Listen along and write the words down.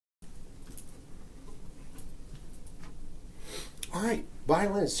All right,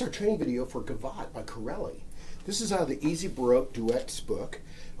 violin. This is our training video for Gavotte by Corelli. This is out of the Easy Baroque Duets book,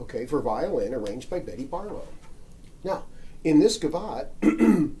 okay, for violin, arranged by Barlow. Now, in this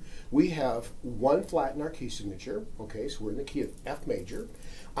Gavotte, we have one flat in our key signature, okay, so we're in the key of F major.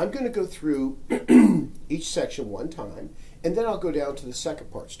 I'm going to go through each section one time, and then I'll go down to the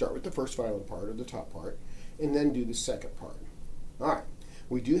second part. Start with the first violin part, or the top part, and then do the second part. All right,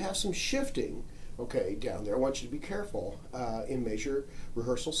 we do have some shifting, okay, down there. I want you to be careful in measure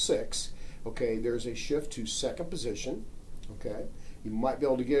rehearsal 6. Okay, there's a shift to second position. Okay, you might be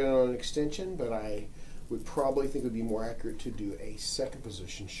able to get it on an extension, but I would probably think it would be more accurate to do a second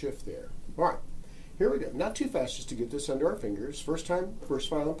position shift there. All right, here we go. Not too fast, just to get this under our fingers. First time,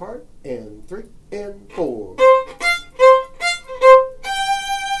 first violin part, and 3 and 4.